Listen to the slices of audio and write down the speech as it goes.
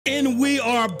And we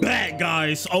are back,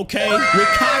 guys, okay? With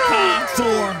Kaka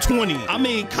 420. I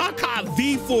mean, Kaka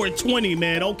V420,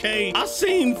 man, okay? I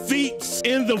seen feats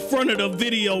in the front of the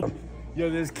video.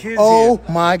 Yo, there's kids here. Oh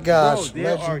my gosh, bro,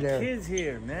 there legendary. are kids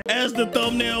here, man. As the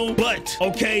thumbnail, but,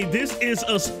 okay, this is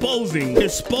exposing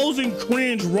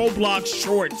Cringe Roblox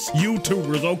Shorts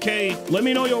YouTubers, okay? Let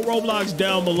me know your Roblox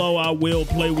down below. I will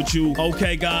play with you.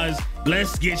 Okay, guys,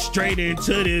 let's get straight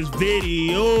into this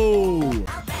video.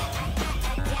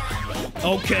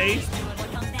 Okay.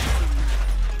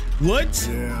 What?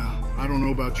 Yeah, I don't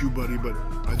know about you, buddy, but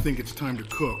I think it's time to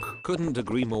cook. Couldn't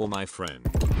agree more, my friend.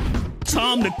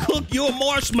 Time to cook your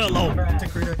marshmallow.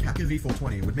 Content creator Kaka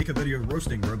V420 would make a video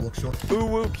roasting Roblox Shorts.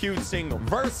 𝐤𝐚𝐤𝐿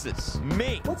versus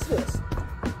me. What's this?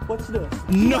 What's this?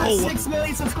 No. 6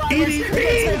 million subscribers.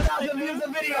 EDP. 10,000 views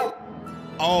a video.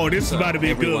 Oh, this is about to be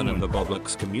a good Everyone one. in the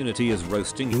Roblox community is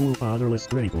roasting You fatherless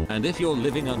people. And if you're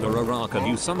living under a rock and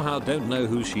you somehow don't know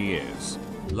who she is,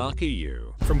 lucky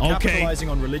you. From capitalizing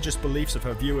on religious beliefs of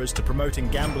her viewers to promoting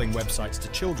gambling websites to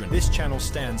children, this channel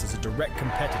stands as a direct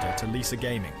competitor to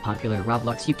𝐤𝐚𝐤𝐿. Popular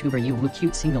Roblox YouTuber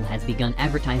𝐤𝐚𝐤𝐿 has begun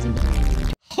advertising.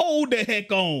 Hold the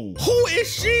heck on. Who is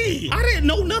she? I didn't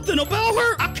know nothing about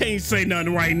her. I can't say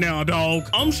nothing right now, dog.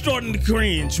 I'm starting to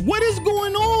cringe. What is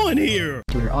going on here?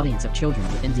 To her audience of children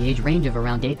within the age range of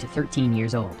around 8 to 13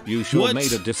 years old. You sure What?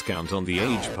 made a discount on the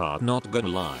age part, not gonna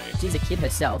lie. She's a kid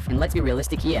herself, and let's be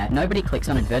realistic here, nobody clicks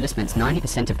on advertisements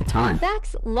 90% of the time.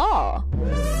 That's law.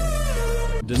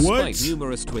 Despite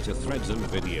numerous Twitter threads and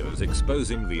videos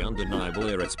exposing the undeniable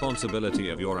irresponsibility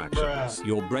of your actions,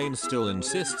 your brain still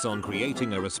insists on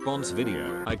creating a response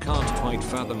video. I can't quite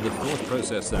fathom the thought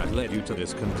process that led you to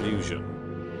this conclusion.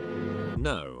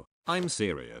 No, I'm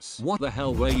serious. What the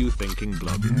hell were you thinking,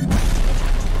 blood?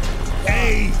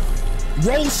 Hey,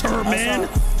 roast her, man.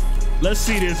 Let's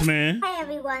see this, man. Hi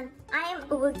everyone, I am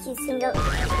UWUCUTESINGLE.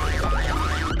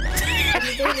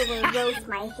 Today we will roast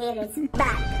my haters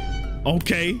back.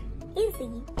 Okay. Easy.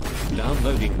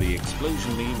 Downloading the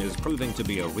explosion meme is proving to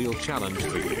be a real challenge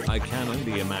for you. I can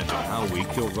only imagine how weak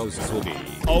your roasts will be.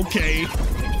 Okay.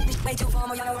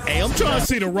 Hey, I'm trying to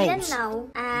see the I roast.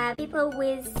 don't know. People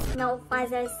with no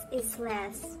fathers is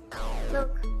less.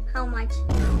 Look how much.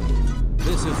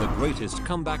 This is the greatest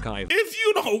comeback If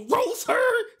you don't roast her.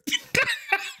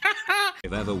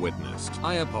 I've ever witnessed.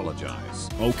 I apologize.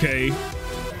 Okay.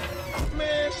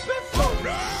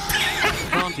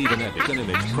 Can't even edit an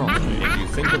image properly. If you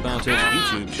think about it,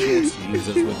 YouTube Shorts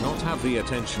users would not have the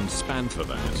attention span for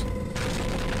that.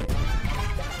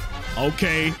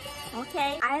 Okay.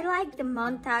 Okay, I like the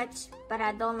montage, but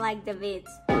I don't like the vids.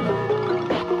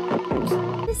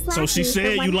 So she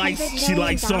said she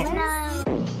likes something.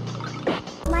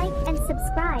 Like and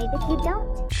subscribe if you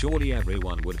don't. Surely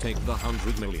everyone would take the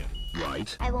 100 million,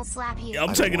 right? I will slap you.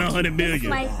 I'm taking 100 million.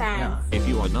 My fans. If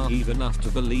you are naive enough to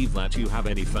believe that you have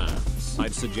any fans,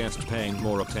 I'd suggest paying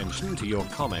more attention to your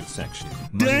comment section.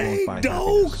 Dang,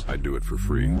 dog. I do it for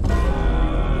free.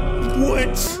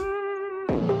 What?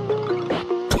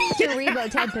 Rebo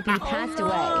Tedpapi passed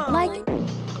away. Like,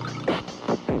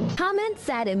 comment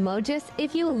sad emojis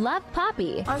if you love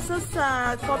Poppy. I'm so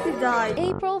sad. Poppy died.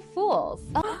 April Fools.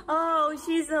 Oh,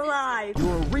 she's alive.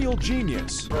 You're a real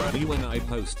genius. Me when I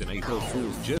post an April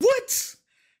Fool's joke. What?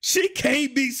 She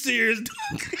can't be serious.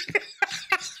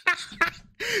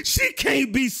 She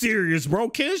can't be serious, bro.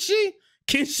 Can she?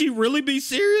 Can she really be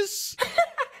serious?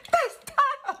 That's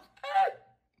tough.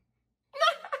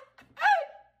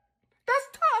 That's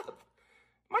tough.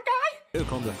 My guy.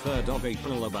 Joke on the 3rd of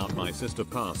April about my sister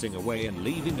passing away and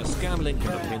leaving a scam link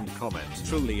in a pinned comment.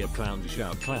 Truly a clown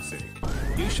shout classic.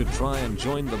 You should try and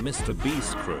join the Mr.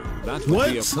 Beast crew. That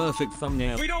would be a perfect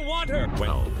thumbnail. We don't want her.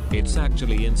 Well, it's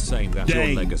actually insane that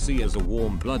Dang. your legacy as a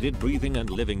warm-blooded, breathing and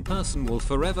living person will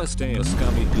forever stay a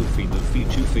scummy, goofy,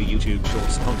 goofy YouTube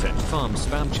Shorts content farm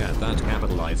spam chat that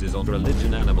capitalizes on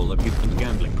religion, animal abuse and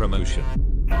gambling promotion.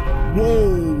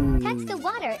 Whoa. Touch the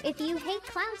water if you hate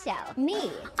clown show.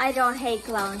 Me. I don't hate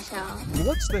clown show.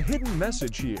 What's the hidden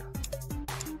message here?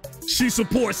 She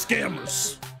supports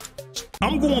scammers.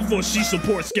 I'm going for she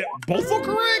supports scam. Both are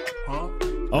correct? Huh?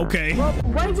 Okay.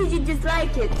 Why did you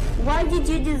dislike it? Why did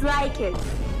you dislike it?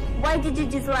 Why did you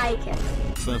dislike it?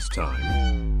 First time.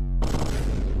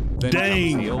 Then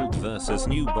Dang. comes the old versus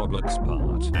new Roblox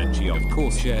part, and she of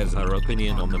course shares her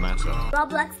opinion on the matter.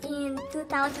 Roblox in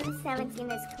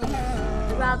 2017 is clean.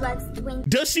 Roblox 20.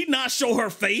 Does she not show her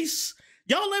face?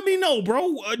 Y'all let me know,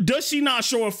 bro. Does she not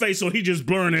show her face or he just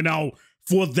blurring it out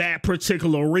for that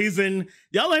particular reason?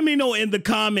 Y'all let me know in the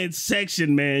comments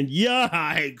section, man.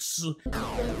 Yikes.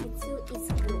 22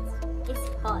 is good.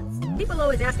 It's hot. People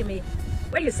always asking me,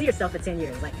 where do you see yourself in 10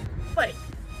 years? Like, buddy,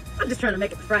 I'm just trying to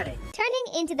make it to Friday.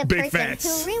 Turning into the Big person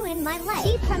facts. who ruined my life.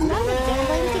 She promoted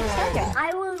gambling to children.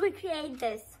 I will recreate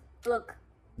this. Look.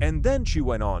 And then she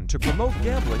went on to promote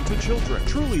gambling to children.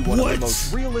 Truly one of the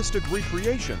most realistic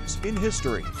recreations in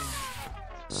history.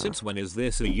 Since when is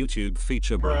this a YouTube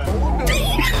feature, bro?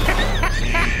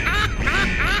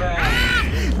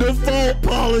 The full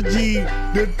apology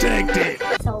detected.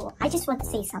 So, I just want to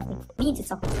say something. We need to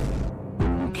talk.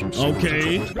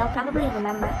 Okay. You'll probably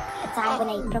remember a time when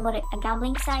I promoted a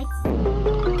gambling site.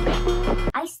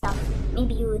 I stopped.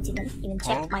 Maybe you didn't even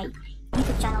check my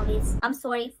YouTube channel is. I'm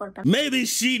sorry for... Maybe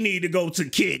she need to go to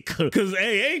Kick. Cause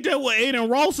hey, ain't that what Aiden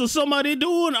Ross or somebody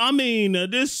doing? I mean, I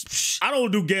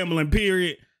don't do gambling,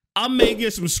 period. I may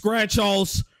get some scratch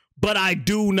offs, but I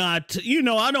do not, you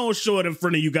know, I don't show it in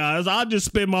front of you guys. I just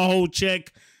spend my whole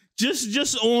check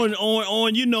just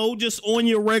on you know, just on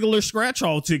your regular scratch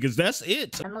off tickets. That's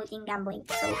it. Promoting gambling.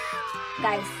 So,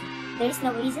 guys, there's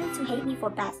no reason to hate me for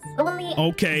past. The only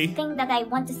thing that I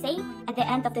want to say at the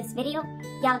end of this video,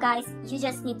 yeah, guys, you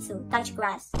just need to touch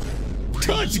grass.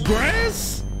 Touch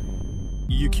grass?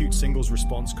 𝐤𝐚𝐤𝐚's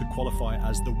response could qualify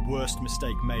as the worst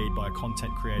mistake made by a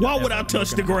content creator. Why would I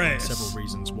touch the grass? Several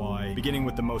reasons why, beginning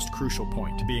with the most crucial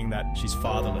point, being that she's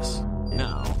fatherless.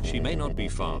 Now, she may not be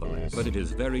fatherless, but it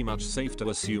is very much safe to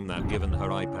assume that given her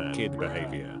iPad kid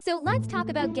behavior. So let's talk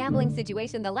about gambling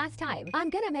situation the last time. I'm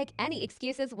gonna make any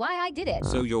excuses why I did it.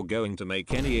 So you're going to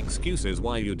make any excuses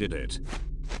why you did it?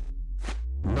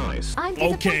 Nice. I'm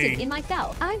disappointed in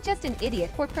myself. I'm just an idiot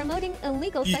for promoting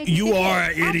illegal sites. You are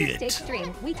an idiot. After stage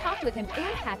stream, we talked with him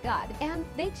and Packgod, and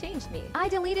they changed me. I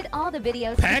deleted all the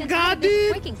videos Packgod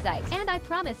did? freaking site, and I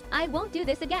promise I won't do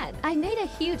this again. I made a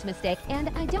huge mistake, and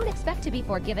I don't expect to be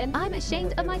forgiven. I'm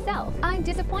ashamed of myself. I'm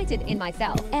disappointed in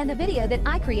myself, and the video that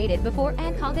I created before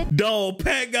and called it. Dog,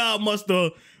 Packgod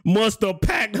must have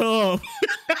packed her up.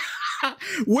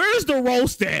 Where's the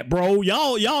roast at, bro?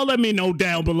 Y'all let me know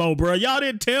down below, bro. Y'all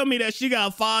didn't tell me that she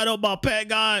got fired up by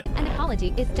Packgod. An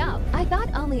apology is dumb. I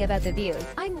thought only about the views.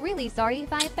 I'm really sorry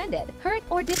if I offended, hurt,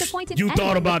 or disappointed You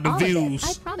thought about the views.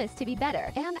 I promise to be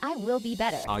better, and I will be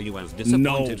better. Are you as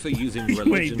disappointed for using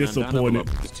religion and animal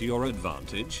abuse to your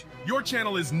advantage? Your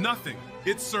channel is nothing.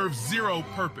 It serves zero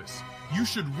purpose. You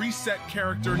should reset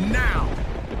character now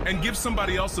and give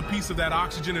somebody else a piece of that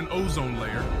oxygen and ozone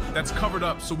layer that's covered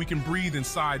up so we can breathe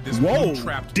inside this blue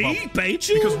trapped deep, bubble. Ain't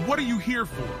you? Because what are you here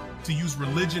for? To use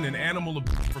religion and animal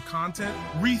abuse for content?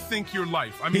 Rethink your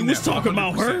life. I mean, he was talking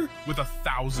about her with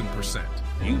 1,000%.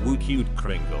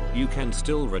 UWUCUTESINGLE. You can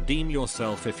still redeem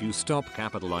yourself if you stop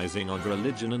capitalizing on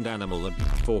religion and animal abuse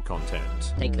for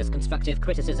content. Take this constructive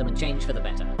criticism and change for the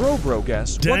better. Bro,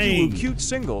 guess what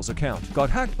𝐤𝐚𝐤𝐶ingle's account got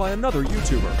hacked by another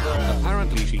YouTuber.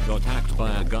 Apparently she got hacked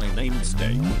by a guy named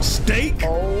Steak. Steak?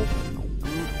 Oh.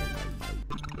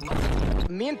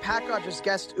 Me and Packgod just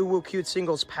guessed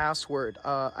𝐤𝐚𝐤𝐶ingle's password.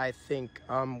 I think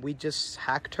we just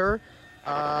hacked her.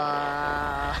 What?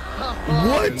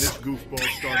 And this goofball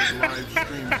started live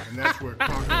streaming, and that's where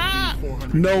kaka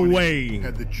𝐤𝐴420 No way.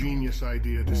 had the genius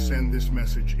idea to send this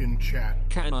message in chat.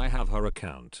 Can I have her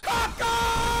account? Kaka's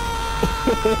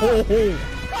here!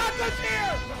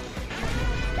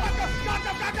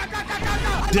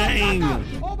 Kaka! Dang.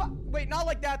 Oh my, wait, not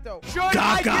like that though. Should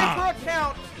I Kaka. give her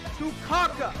account to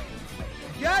Kaka?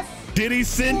 Yes? Did he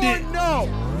send or it? No.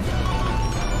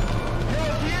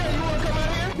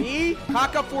 Me,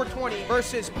 Kaka420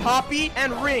 versus Poppy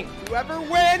and Ring. Whoever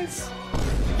wins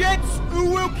gets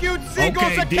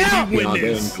𝐤𝐚𝐤𝐶ingle's account. Did he win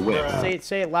this?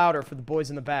 Say it louder for the boys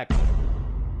in the back.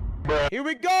 Here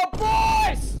we go,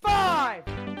 boys! 5,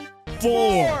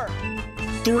 4,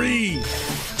 3,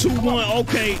 2, 1.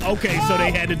 Okay, so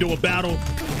they had to do a battle.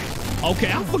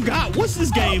 Okay, I forgot. What's this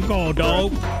game called,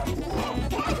 dog?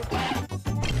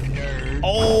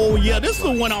 Oh, yeah, this is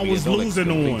the one I was losing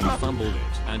on. Fumbled it,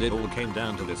 and it all came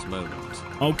down to this moment.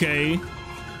 Okay.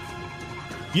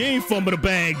 You ain't fumbled the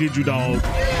bag, did you, dog?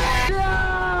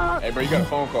 Hey, bro, you got a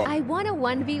phone call. I want a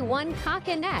 1v1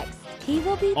 Kaka next. He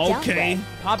will be dealt with.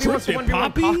 Poppy wants to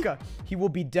 1v1 Kaka. He will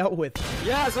be dealt with.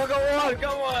 Yes, I'll go on.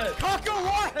 Come on. Kaka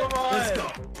won! Come on. Let's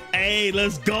go. Hey,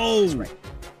 let's go.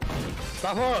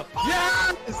 Stop her.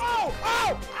 Yes!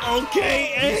 Oh!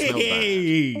 Okay,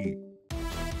 hey.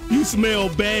 You smell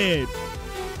bad.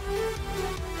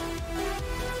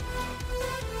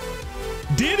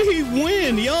 Did he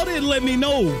win? Y'all didn't let me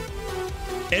know.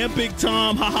 Epic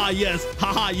time. Haha, yes.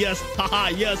 Haha, yes. Haha,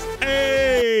 yes.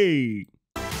 Hey.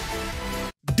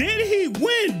 Did he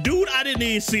win? Dude, I didn't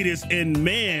even see this. And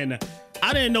man,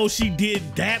 I didn't know she did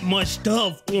that much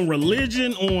stuff on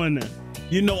religion, on,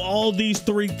 you know, all these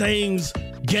 3 things,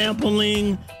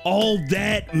 gambling, all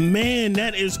that. Man,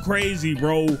 that is crazy,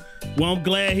 bro. Well, I'm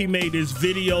glad he made this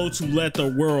video to let the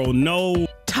world know.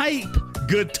 Type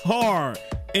guitar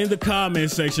in the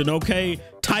comment section, okay?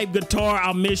 Type guitar.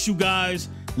 I miss you guys.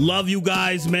 Love you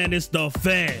guys, man. It's the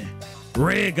fan.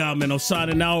 Red guy, man. I'm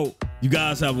signing out. You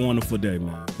guys have a wonderful day,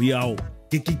 man. We out.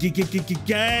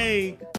 Gang.